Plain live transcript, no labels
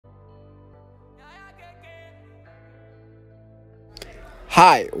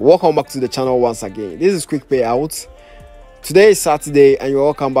Hi, welcome back to the channel once again. This is Quick Payout. Today is Saturday and you're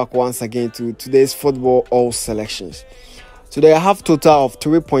welcome back once again to today's football all selections. Today I have total of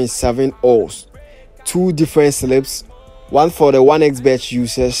 3.7 alls, 2 different slips, one for the 1xbet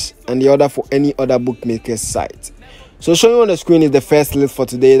users and the other for any other bookmaker's site. So showing you on the screen is the first slip for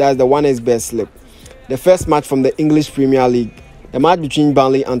today. That's the 1xbet slip. The first match from the English Premier League, the match between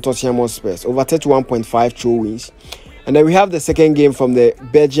Burnley and Tottenham Hotspur, over 31.5 true wins. And then we have the second game from the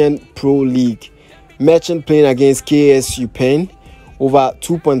Belgian Pro League, Merchant playing against KSU Pen, over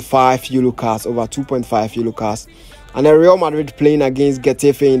 2.5 yellow cards, and then Real Madrid playing against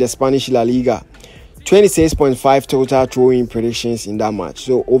Getafe in the Spanish La Liga, 26.5 total throw-in predictions in that match,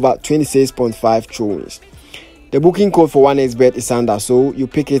 so over 26.5 throw-ins. The booking code for 1xbet is under, so you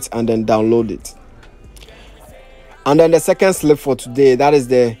pick it and then download it. And then the second slip for today, that is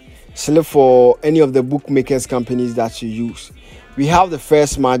the slip for any of the bookmakers companies that you use. We have the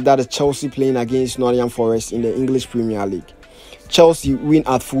first match, that is Chelsea playing against Nottingham Forest in the English Premier League. Chelsea win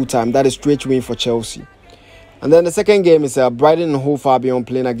at full time, that is straight win for Chelsea. And then the second game is Brighton and Hove Albion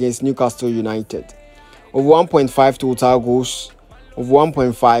playing against Newcastle United. Over 1.5 total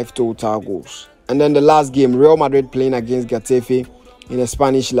goals, And then the last game, Real Madrid playing against Getafe in the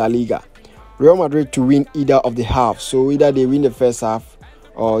Spanish La Liga. Real Madrid to win either of the halves, so either they win the first half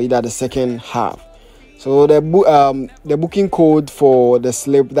or either the second half. So the booking code for the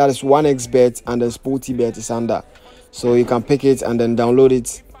slip, that is 1xbet and the SportyBet is under, so you can pick it and then download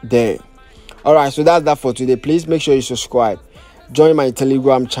it there. Alright, so that's that for today. Please make sure you subscribe, join my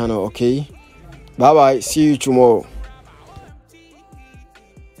Telegram channel. Okay, bye bye, see you tomorrow.